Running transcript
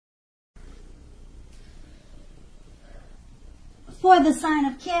for the sign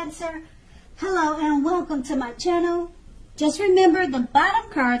of Cancer. Hello and welcome to my channel. Just remember the bottom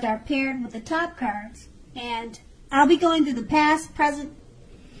cards are paired with the top cards, and I'll be going through the past, present,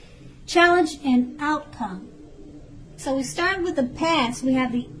 challenge, and outcome. So we start with the past. We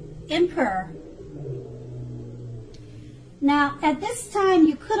have the Emperor. Now at this time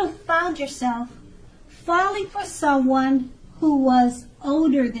you could have found yourself falling for someone who was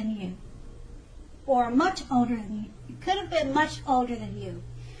older than you, or much older than you. You could have been much older than you.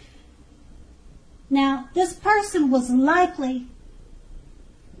 Now, this person was likely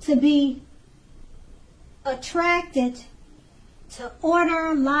to be attracted to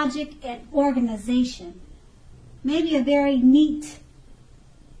order, logic, and organization. Maybe a very neat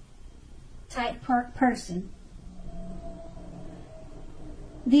type person.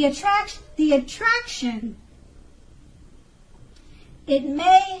 The attraction, it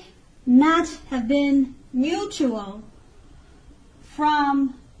may not have been mutual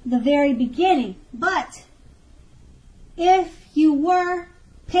from the very beginning, but if you were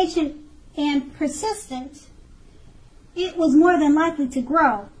patient and persistent, it was more than likely to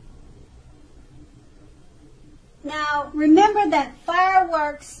grow. Now, remember that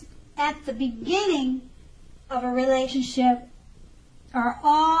fireworks at the beginning of a relationship are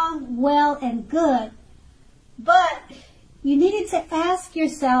all well and good, but you needed to ask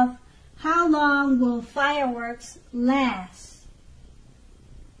yourself, how long will fireworks last?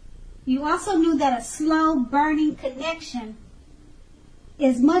 You also knew that a slow burning connection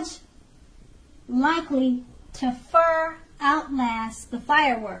is much likely to far outlast the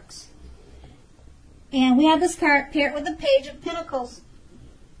fireworks. And we have this card paired with the Page of Pentacles.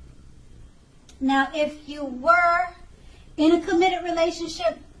 Now, if you were in a committed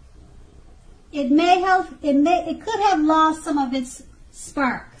relationship, it could have lost some of its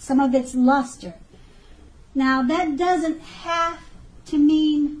spark, some of its luster. Now, that doesn't have to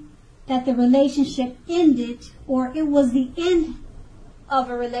mean that the relationship ended or it was the end of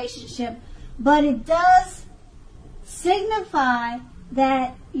a relationship, but it does signify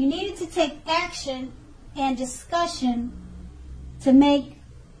that you needed to take action and discussion to make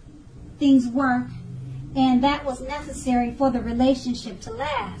things work, and that was necessary for the relationship to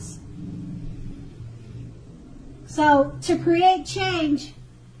last. So to create change,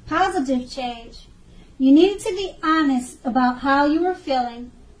 positive change, you needed to be honest about how you were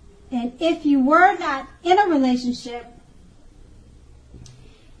feeling. And if you were not in a relationship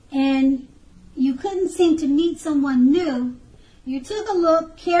and you couldn't seem to meet someone new, you took a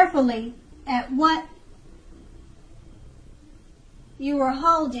look carefully at what you were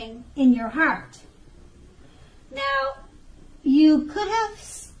holding in your heart. Now, you could have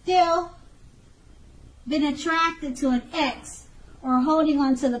still been attracted to an ex or holding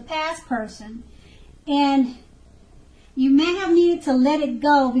on to the past person, and you may have needed to let it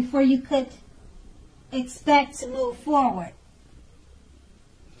go before you could expect to move forward.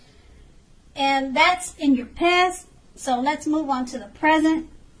 And that's in your past, so let's move on to the present.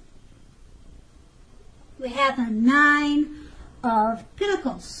 We have the Nine of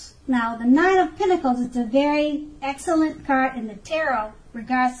Pentacles. Now, the Nine of Pentacles is a very excellent card in the tarot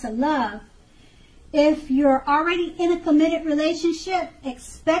regards to love. If you're already in a committed relationship,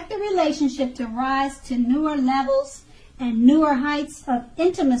 expect the relationship to rise to newer levels and newer heights of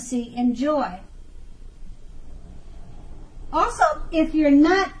intimacy and joy. Also, if you're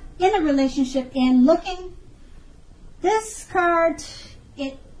not in a relationship and looking, this card,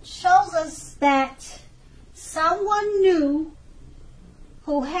 it shows us that someone new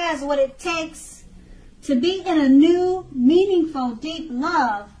who has what it takes to be in a new, meaningful, deep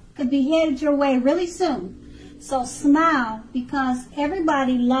love could be headed your way really soon. So smile, because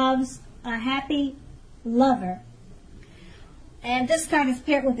everybody loves a happy lover. And this card is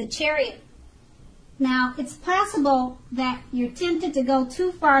paired with the Chariot. Now, it's possible that you're tempted to go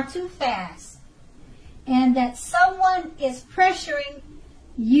too far too fast, and that someone is pressuring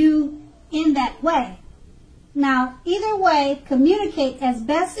you in that way. Now, either way, communicate as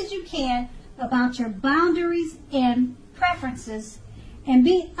best as you can about your boundaries and preferences, and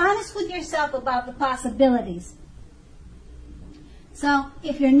be honest with yourself about the possibilities. So,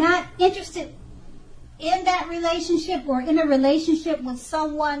 if you're not interested in that relationship or in a relationship with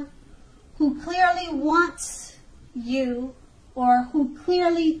someone who clearly wants you or who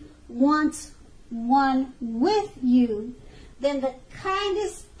clearly wants one with you, then the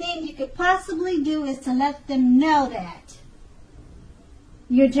kindest thing you could possibly do is to let them know that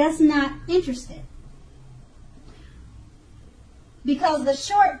you're just not interested. Because the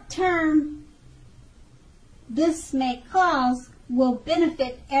short term this may cause will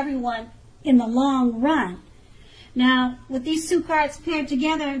benefit everyone in the long run. Now, with these two cards paired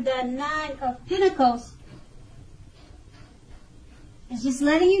together, the Nine of Pentacles is just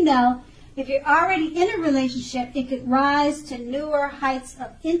letting you know, if you're already in a relationship, it could rise to newer heights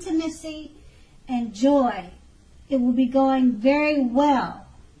of intimacy and joy. It will be going very well.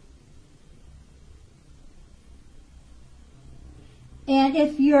 And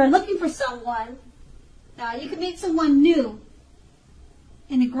if you're looking for someone, you can meet someone new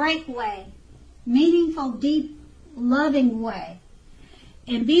in a great way, meaningful, deep, loving way.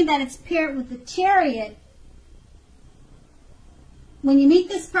 And being that it's paired with the Chariot, when you meet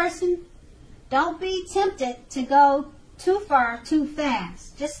this person, don't be tempted to go too far, too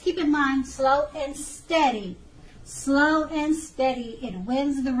fast. Just keep in mind, slow and steady. Slow and steady, it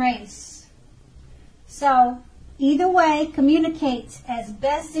wins the race. So, either way, communicate as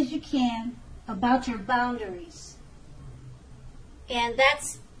best as you can about your boundaries. And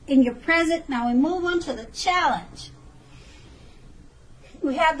that's in your present. Now we move on to the challenge.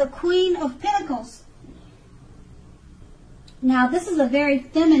 We have the Queen of Pentacles. Now this is a very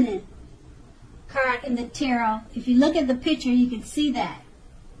feminine card in the tarot. If you look at the picture, you can see that.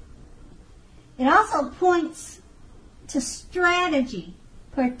 It also points to strategy,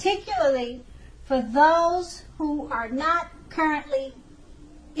 particularly for those who are not currently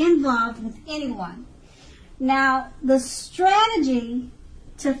involved with anyone. Now, the strategy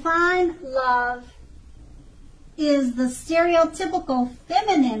to find love is the stereotypical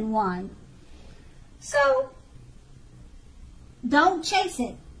feminine one. So, don't chase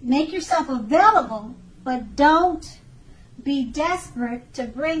it. Make yourself available, but don't be desperate to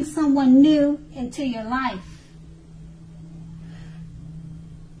bring someone new into your life.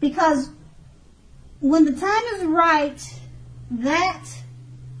 Because when the time is right, that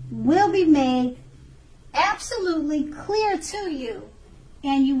will be made absolutely clear to you.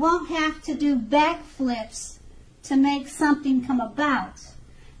 And you won't have to do backflips to make something come about.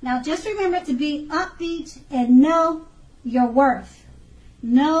 Now just remember to be upbeat and know your worth.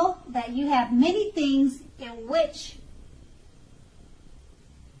 Know that you have many things in which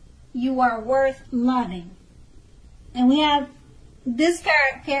you are worth loving. And we have this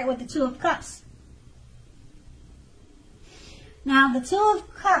card paired with the Two of Cups. Now, the Two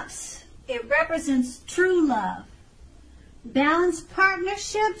of Cups, it represents true love, balanced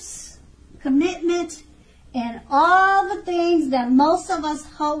partnerships, commitment, and all the things that most of us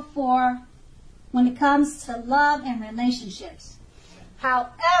hope for when it comes to love and relationships.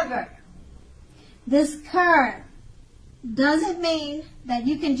 However, this card doesn't mean that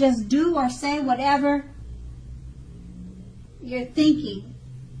you can just do or say whatever you're thinking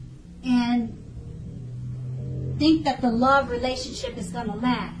and think that the love relationship is going to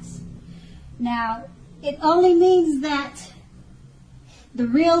last. Now, it only means that the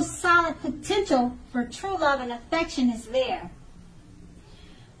real solid potential for true love and affection is there.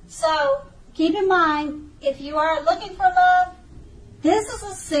 So, keep in mind, if you are looking for love, this is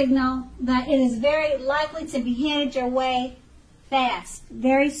a signal that it is very likely to be headed your way fast,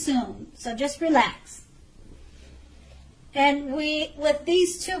 very soon. So just relax. And with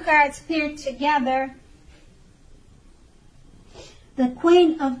these two cards paired together, the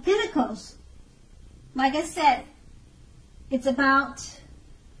Queen of Pentacles, like I said, it's about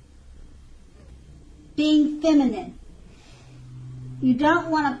being feminine. You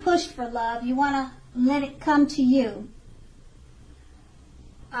don't want to push for love. You want to let it come to you.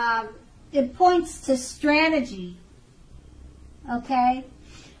 It points to strategy. Okay?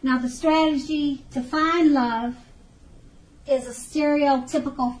 Now the strategy to find love is a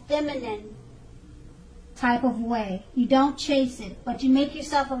stereotypical feminine type of way. You don't chase it, but you make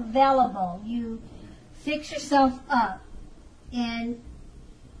yourself available. You fix yourself up, and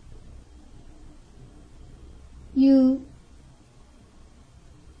you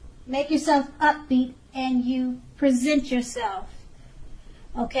make yourself upbeat, and you present yourself.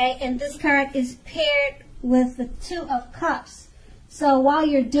 Okay, and this card is paired with the Two of Cups. So while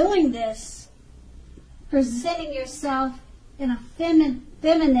you're doing this, presenting yourself in a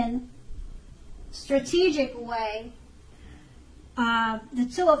feminine, strategic way, the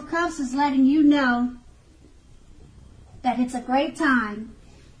Two of Cups is letting you know that it's a great time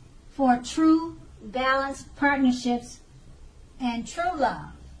for true, balanced partnerships and true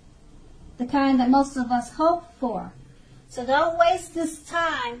love, the kind that most of us hope for. So don't waste this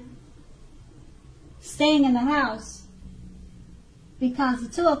time staying in the house, because the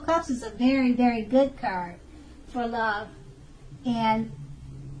Two of Cups is a very, very good card for love and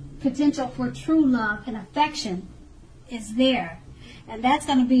potential for true love and affection is there. And that's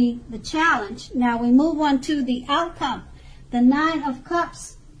going to be the challenge. Now we move on to the outcome. The Nine of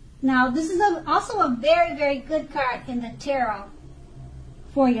Cups Now, this is also a very, very good card in the tarot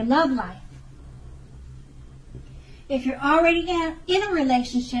for your love life. If you're already in a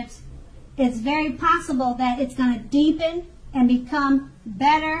relationship, it's very possible that it's going to deepen and become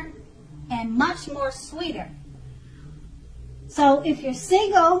better and much more sweeter. So if you're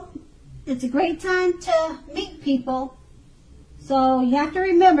single, it's a great time to meet people. So you have to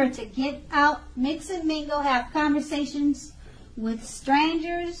remember to get out, mix and mingle, have conversations with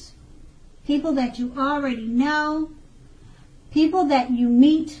strangers, people that you already know, people that you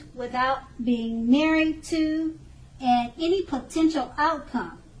meet without being married to, and any potential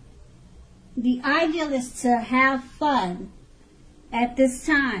outcome. The ideal is to have fun at this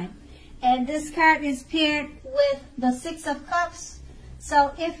time. And this card is paired with the Six of Cups.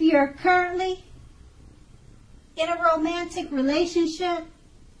 So if you're currently in a romantic relationship,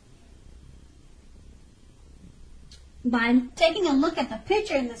 by taking a look at the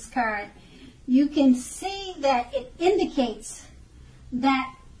picture in this card, you can see that it indicates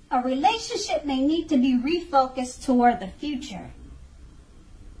that a relationship may need to be refocused toward the future.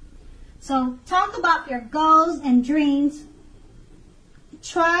 So talk about your goals and dreams.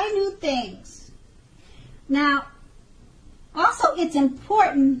 Try new things. Now, also it's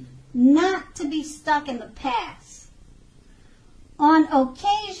important not to be stuck in the past. On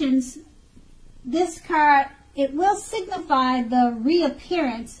occasions, this card, it will signify the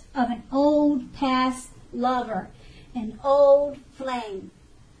reappearance of an old past lover, an old flame.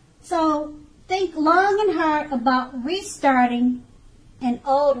 So think long and hard about restarting an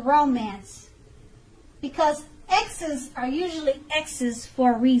old romance, because exes are usually exes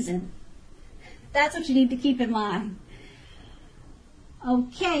for a reason. That's what you need to keep in mind.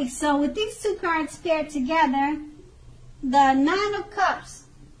 Okay, so with these two cards paired together, the Nine of Cups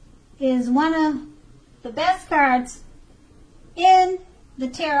is one of the best cards in the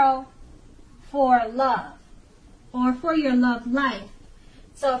tarot for love or for your love life.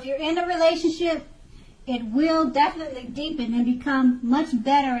 So if you're in a relationship, it will definitely deepen and become much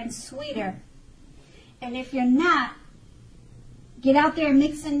better and sweeter. And if you're not, get out there,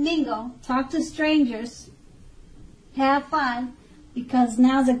 mix and mingle, talk to strangers, have fun, because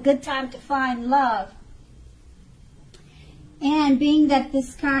now's a good time to find love. And being that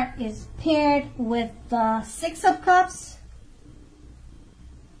this card is paired with the Six of Cups,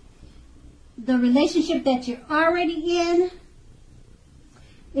 the relationship that you're already in,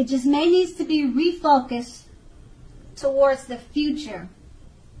 it just may need to be refocused towards the future.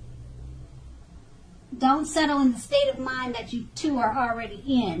 Don't settle in the state of mind that you two are already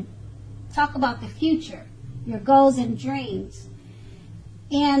in. Talk about the future, your goals and dreams.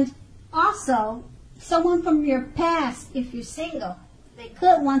 And also, someone from your past, if you're single, they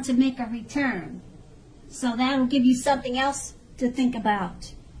could want to make a return. So that will give you something else to think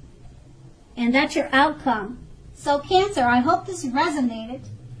about. And that's your outcome. So Cancer, I hope this resonated.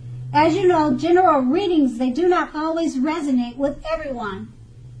 As you know, general readings, they do not always resonate with everyone.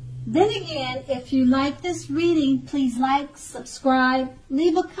 Then again, if you like this reading, please like, subscribe,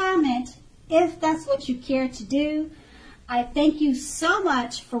 leave a comment if that's what you care to do. I thank you so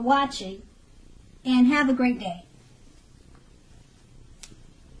much for watching, and have a great day.